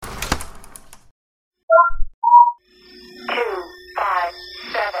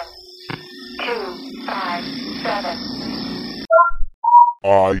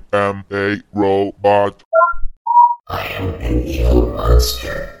I am a robot. I am an evil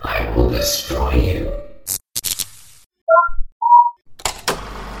monster. I will destroy you.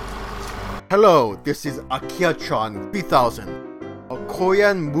 Hello, this is Akiatron 3000, a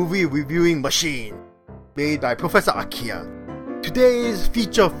Korean movie reviewing machine made by Professor Akia. Today's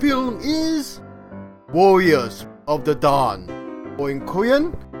feature film is Warriors of the Dawn, or in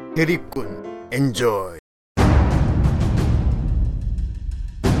Korean, 대립군. Enjoy.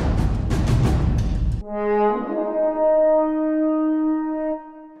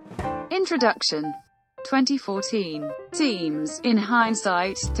 Introduction. 2014 seems, in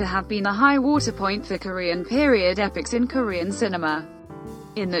hindsight, to have been a high water point for Korean period epics in Korean cinema.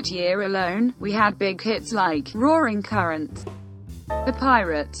 In that year alone, we had big hits like Roaring Current, The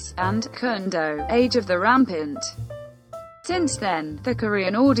Pirates, and Kundo, Age of the Rampant. Since then, the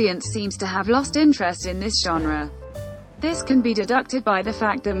Korean audience seems to have lost interest in this genre. This can be deduced by the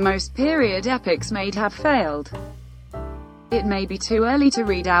fact that most period epics may have failed. It may be too early to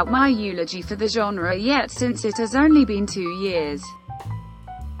read out my eulogy for the genre yet, since it has only been 2 years.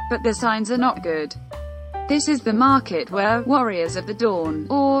 But the signs are not good. This is the market where Warriors of the Dawn,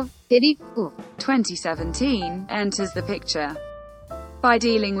 or 대립군 2017, enters the picture. By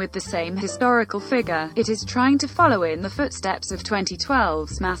dealing with the same historical figure, it is trying to follow in the footsteps of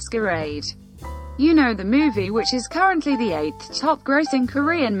 2012's Masquerade. You know the movie, which is currently the 8th top-grossing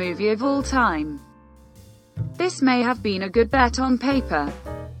Korean movie of all time. This may have been a good bet on paper.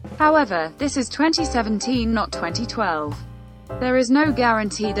 However, this is 2017, not 2012. There is no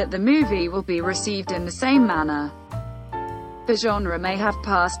guarantee that the movie will be received in the same manner. The genre may have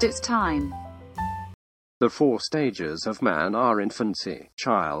passed its time. The 4 stages of man are infancy,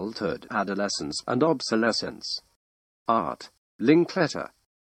 childhood, adolescence, and obsolescence. Art. Linkletter.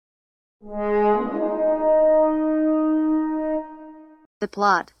 The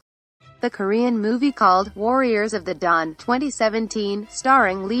plot. The Korean movie called Warriors of the Dawn 2017,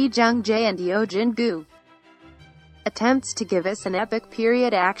 starring Lee Jung-Jae and Jin-Goo, attempts to give us an epic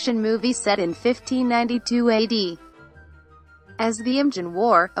period action movie set in 1592 AD. As the Imjin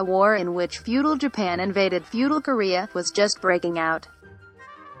War, a war in which feudal Japan invaded feudal Korea, was just breaking out.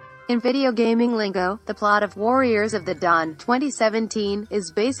 In video gaming lingo, the plot of Warriors of the Dawn 2017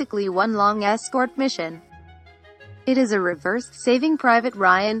 is basically one long escort mission. It is a reverse Saving Private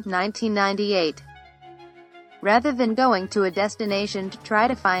Ryan 1998. Rather than going to a destination to try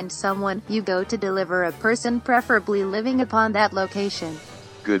to find someone, you go to deliver a person, preferably living upon that location.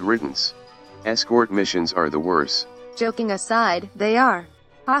 Good riddance. Escort missions are the worst. Joking aside, they are.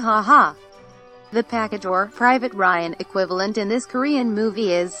 Ha ha ha. The package or Private Ryan equivalent in this Korean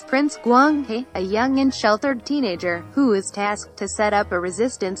movie is Prince Gwang-hae, a young and sheltered teenager, who is tasked to set up a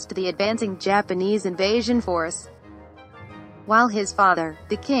resistance to the advancing Japanese invasion force, while his father,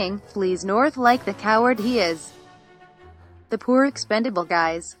 the king, flees north like the coward he is. The poor expendable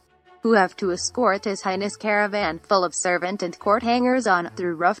guys, who have to escort His Highness' caravan, full of servant and court hangers-on,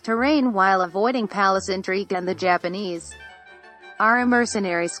 through rough terrain while avoiding palace intrigue and the Japanese, are a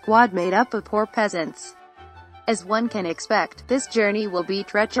mercenary squad made up of poor peasants. As one can expect, this journey will be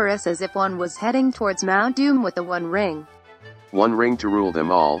treacherous, as if one was heading towards Mount Doom with the One Ring. One ring to rule them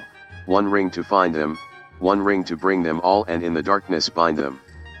all, one ring to find them, one ring to bring them all, and in the darkness bind them.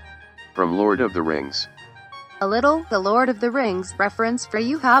 From Lord of the Rings. A little The Lord of the Rings reference for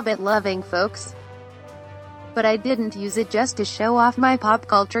you Hobbit-loving folks. But I didn't use it just to show off my pop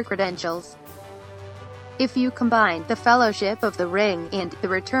culture credentials. If you combine The Fellowship of the Ring and The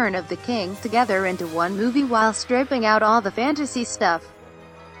Return of the King together into one movie while stripping out all the fantasy stuff,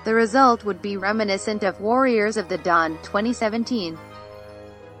 the result would be reminiscent of Warriors of the Dawn 2017.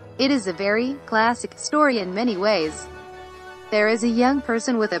 It is a very classic story in many ways. There is a young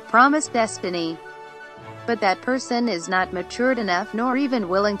person with a promised destiny, but that person is not matured enough nor even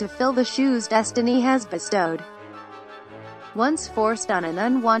willing to fill the shoes destiny has bestowed. Once forced on an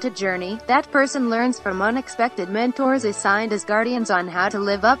unwanted journey, that person learns from unexpected mentors assigned as guardians on how to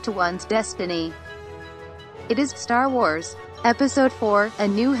live up to one's destiny. It is Star Wars Episode 4, A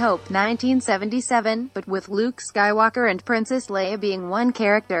New Hope 1977, but with Luke Skywalker and Princess Leia being one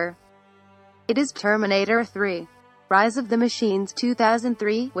character. It is Terminator 3, Rise of the Machines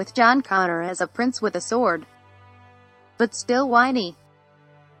 2003, with John Connor as a prince with a sword, but still whiny.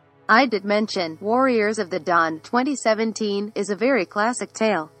 I did mention, Warriors of the Dawn 2017 is a very classic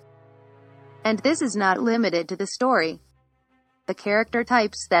tale. And this is not limited to the story. The character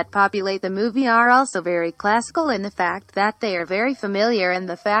types that populate the movie are also very classical in the fact that they are very familiar and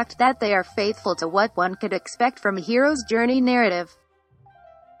the fact that they are faithful to what one could expect from a hero's journey narrative.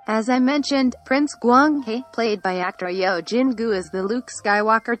 As I mentioned, Prince Jung-Jae, played by actor Jin-Goo, is the Luke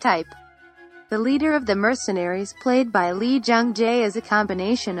Skywalker type. The leader of the mercenaries, played by Jung-Jae, is a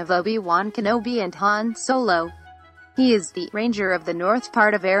combination of Obi-Wan Kenobi and Han Solo. He is the Ranger of the North,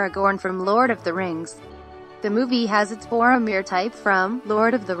 part of Aragorn from Lord of the Rings. The movie has its Boromir type from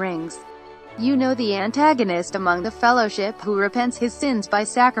Lord of the Rings. You know, the antagonist among the Fellowship who repents his sins by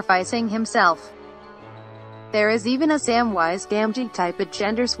sacrificing himself. There is even a Samwise Gamgee type, a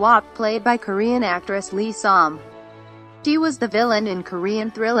gender swap, played by Korean actress Lee Som. She was the villain in Korean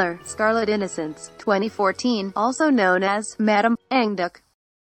thriller Scarlet Innocence, 2014, also known as Madam Angduk.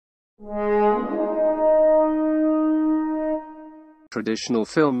 Traditional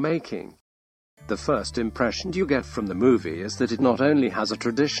filmmaking. The first impression you get from the movie is that it not only has a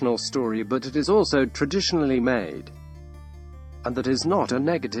traditional story but it is also traditionally made. And that is not a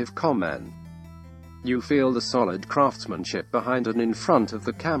negative comment. You feel the solid craftsmanship behind and in front of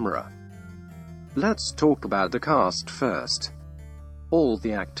the camera. Let's talk about the cast first. All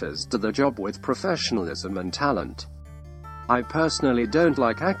the actors do the job with professionalism and talent. I personally don't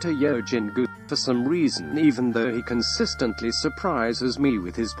like actor Jin-Goo for some reason, even though he consistently surprises me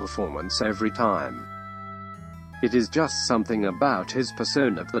with his performance every time. It is just something about his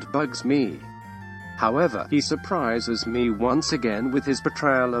persona that bugs me. However, he surprises me once again with his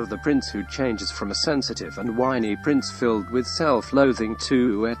portrayal of the prince, who changes from a sensitive and whiny prince filled with self-loathing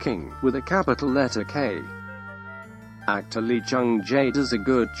to a king with a capital letter K. Actor Jung-Jae does a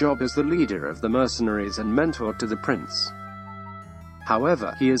good job as the leader of the mercenaries and mentor to the prince.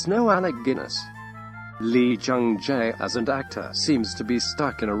 However, he is no Alec Guinness. Jung-Jae as an actor seems to be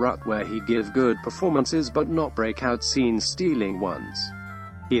stuck in a rut where he gives good performances but not breakout scene-stealing ones.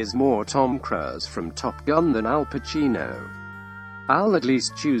 He is more Tom Cruise from Top Gun than Al Pacino. I'll at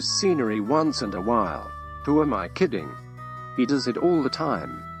least choose scenery once in a while. Who am I kidding? He does it all the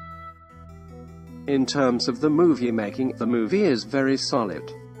time. In terms of the movie making, the movie is very solid.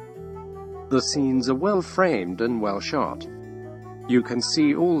 The scenes are well framed and well shot. You can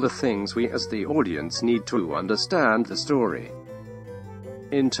see all the things we as the audience need to understand the story.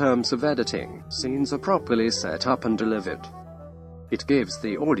 In terms of editing, scenes are properly set up and delivered. It gives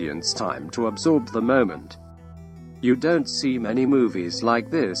the audience time to absorb the moment. You don't see many movies like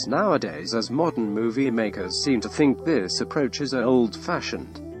this nowadays, as modern movie makers seem to think this approach is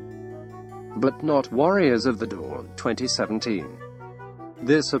old-fashioned. But not Warriors of the Dawn, 2017.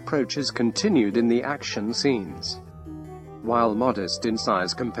 This approach is continued in the action scenes. While modest in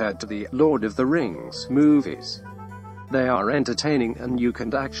size compared to the Lord of the Rings movies, they are entertaining and you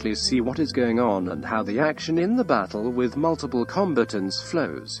can actually see what is going on and how the action in the battle with multiple combatants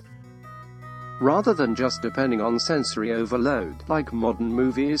flows, rather than just depending on sensory overload, like modern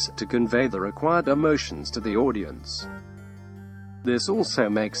movies, to convey the required emotions to the audience. This also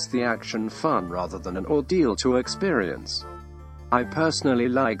makes the action fun rather than an ordeal to experience. I personally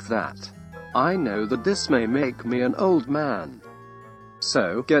like that. I know that this may make me an old man,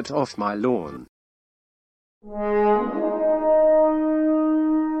 so get off my lawn.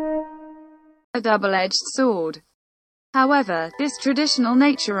 A double-edged sword. However, this traditional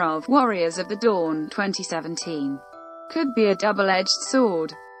nature of Warriors of the Dawn 2017 could be a double-edged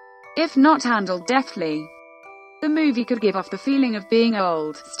sword. If not handled deftly, the movie could give off the feeling of being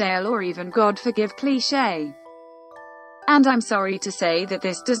old, stale, or even, God forgive, cliché. And I'm sorry to say that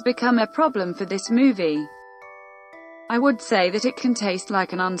this does become a problem for this movie. I would say that it can taste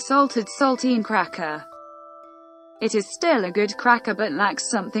like an unsalted saltine cracker. It is still a good cracker but lacks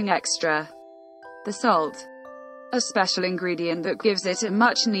something extra. The salt. A special ingredient that gives it a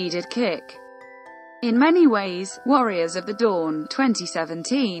much-needed kick. In many ways, Warriors of the Dawn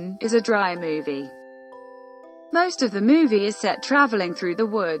 2017 is a dry movie. Most of the movie is set traveling through the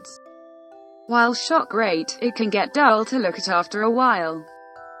woods. While shot great, it can get dull to look at after a while.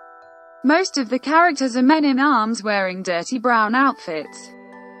 Most of the characters are men in arms wearing dirty brown outfits.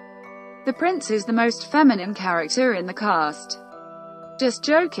 The prince is the most feminine character in the cast. Just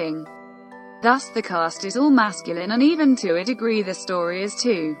joking. Thus the cast is all masculine, and even to a degree the story is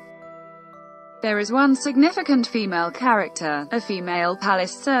too. There is one significant female character, a female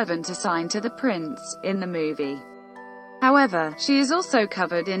palace servant assigned to the prince, in the movie. However, she is also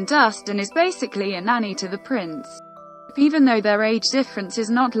covered in dust and is basically a nanny to the prince, even though their age difference is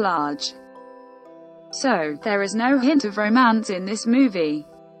not large. So, there is no hint of romance in this movie.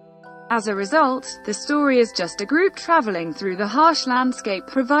 As a result, the story is just a group traveling through the harsh landscape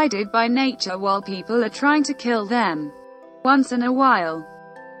provided by nature while people are trying to kill them. Once in a while,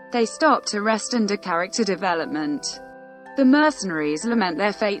 they stop to rest and do character development. The mercenaries lament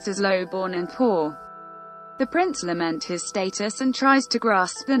their fates as low-born and poor. The prince laments his status and tries to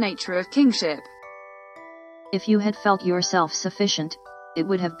grasp the nature of kingship. If you had felt yourself sufficient, it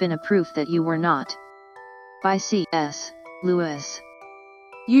would have been a proof that you were not. By C.S. Lewis.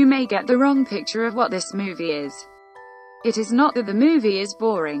 You may get the wrong picture of what this movie is. It is not that the movie is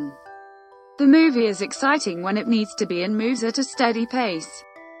boring. The movie is exciting when it needs to be and moves at a steady pace.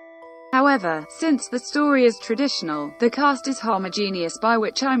 However, since the story is traditional, the cast is homogeneous, by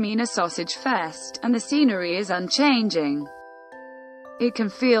which I mean a sausage fest, and the scenery is unchanging. It can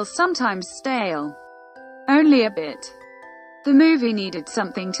feel sometimes stale. Only a bit. The movie needed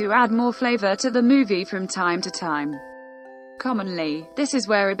something to add more flavor to the movie from time to time. Commonly, this is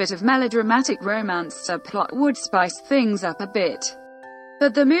where a bit of melodramatic romance subplot would spice things up a bit.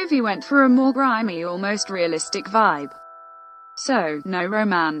 But the movie went for a more grimy, almost realistic vibe. So, no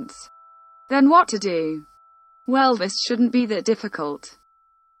romance. Then what to do? Well, this shouldn't be that difficult.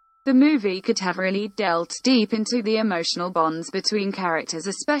 The movie could have really delved deep into the emotional bonds between characters,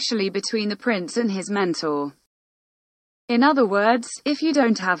 especially between the prince and his mentor. In other words, if you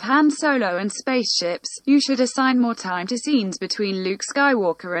don't have Han Solo and spaceships, you should assign more time to scenes between Luke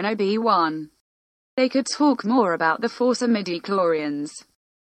Skywalker and Obi-Wan. They could talk more about the Force and midi-chlorians.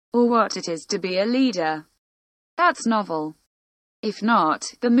 Or what it is to be a leader. That's novel. If not,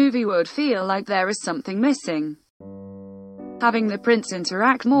 the movie would feel like there is something missing. Having the prince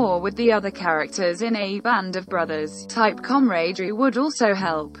interact more with the other characters in a band of brothers type camaraderie would also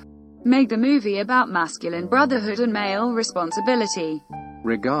help. Make the movie about masculine brotherhood and male responsibility.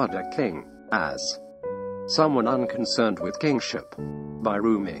 Regard a king as someone unconcerned with kingship. By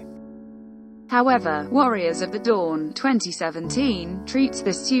Rumi. However, Warriors of the Dawn 2017 treats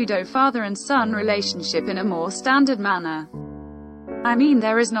this pseudo-father and son relationship in a more standard manner. I mean,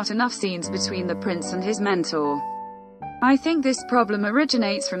 there is not enough scenes between the prince and his mentor. I think this problem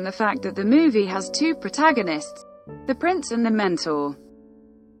originates from the fact that the movie has two protagonists, the prince and the mentor.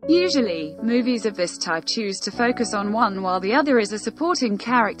 Usually, movies of this type choose to focus on one while the other is a supporting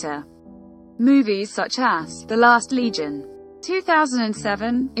character. Movies such as The Last Legion,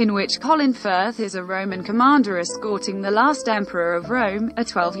 2007, in which Colin Firth is a Roman commander escorting the last emperor of Rome, a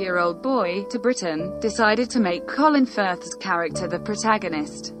 12-year-old boy, to Britain, decided to make Colin Firth's character the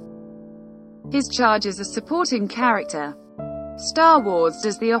protagonist. His charge is a supporting character. Star Wars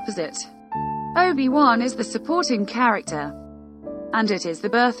does the opposite. Obi-Wan is the supporting character. And it is the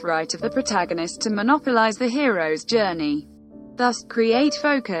birthright of the protagonist to monopolize the hero's journey. Thus, create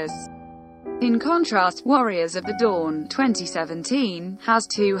focus. In contrast, Warriors of the Dawn 2017 has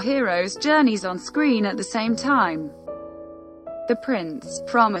two heroes' journeys on screen at the same time. The prince,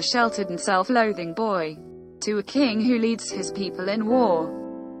 from a sheltered and self-loathing boy, to a king who leads his people in war.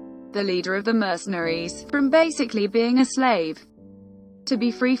 The leader of the mercenaries, from basically being a slave, to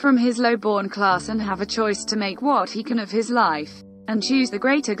be free from his low-born class and have a choice to make what he can of his life, and choose the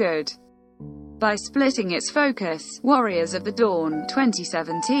greater good. By splitting its focus, Warriors of the Dawn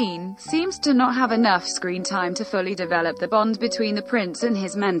 2017 seems to not have enough screen time to fully develop the bond between the prince and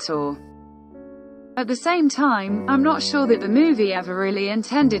his mentor. At the same time, I'm not sure that the movie ever really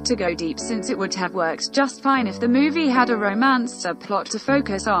intended to go deep, since it would have worked just fine if the movie had a romance subplot to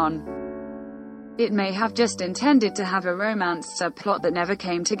focus on. It may have just intended to have a romance subplot that never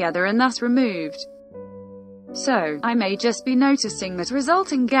came together and thus removed. So, I may just be noticing that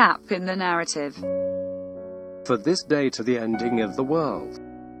resulting gap in the narrative. For this day to the ending of the world.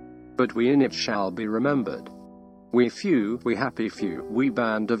 But we in it shall be remembered. We few, we happy few, we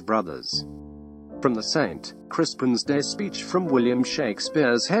band of brothers. From the St. Crispin's Day speech from William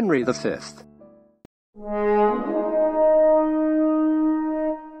Shakespeare's Henry V.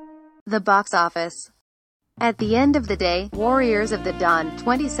 The box office. At the end of the day, Warriors of the Dawn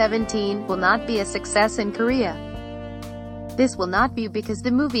 2017 will not be a success in Korea. This will not be because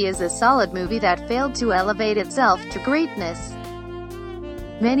the movie is a solid movie that failed to elevate itself to greatness.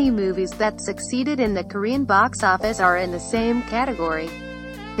 Many movies that succeeded in the Korean box office are in the same category.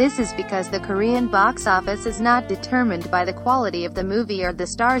 This is because the Korean box office is not determined by the quality of the movie or the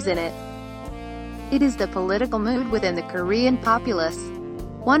stars in it. It is the political mood within the Korean populace.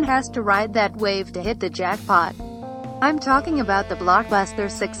 One has to ride that wave to hit the jackpot. I'm talking about the blockbuster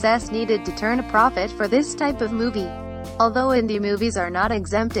success needed to turn a profit for this type of movie. Although indie movies are not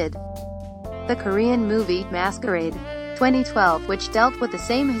exempted. The Korean movie, Masquerade, 2012, which dealt with the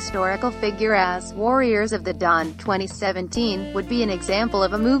same historical figure as Warriors of the Dawn 2017, would be an example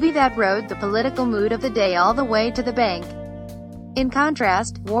of a movie that rode the political mood of the day all the way to the bank. In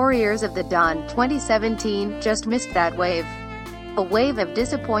contrast, Warriors of the Dawn 2017 just missed that wave. A wave of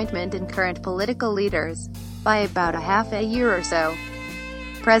disappointment in current political leaders, by about a half a year or so.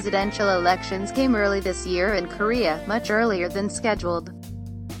 presidential elections came early this year in Korea, much earlier than scheduled.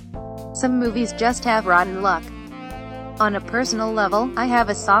 Some movies just have rotten luck. On a personal level, I have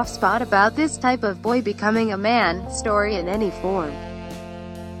a soft spot about this type of boy becoming a man story in any form.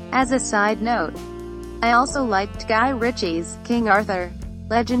 As a side note, I also liked Guy Ritchie's King Arthur,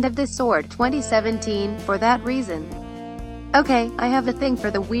 Legend of the Sword 2017 for that reason. Okay, I have a thing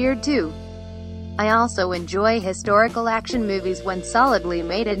for the weird too. I also enjoy historical action movies when solidly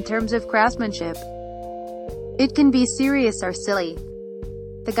made in terms of craftsmanship. It can be serious or silly.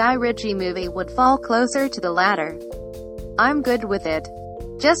 The Guy Ritchie movie would fall closer to the latter. I'm good with it.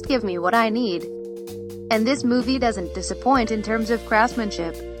 Just give me what I need. And this movie doesn't disappoint in terms of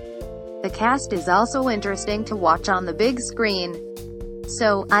craftsmanship. The cast is also interesting to watch on the big screen.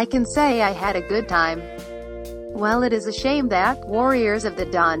 So, I can say I had a good time. While it is a shame that Warriors of the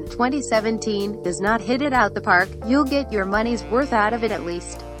Dawn 2017 does not hit it out the park, you'll get your money's worth out of it at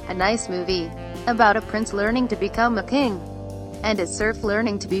least. A nice movie about a prince learning to become a king, and a serf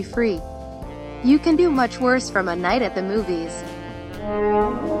learning to be free. You can do much worse from a night at the movies.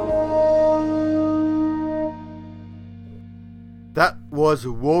 That was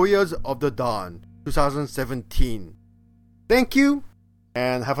Warriors of the Dawn 2017. Thank you,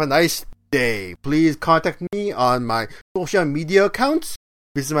 and have a nice day. Please contact me on my social media accounts.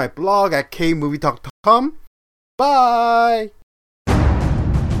 Visit my blog at kmovietalk.com. Bye!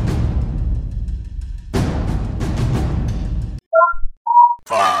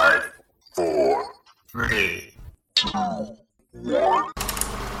 Five, four, three, two,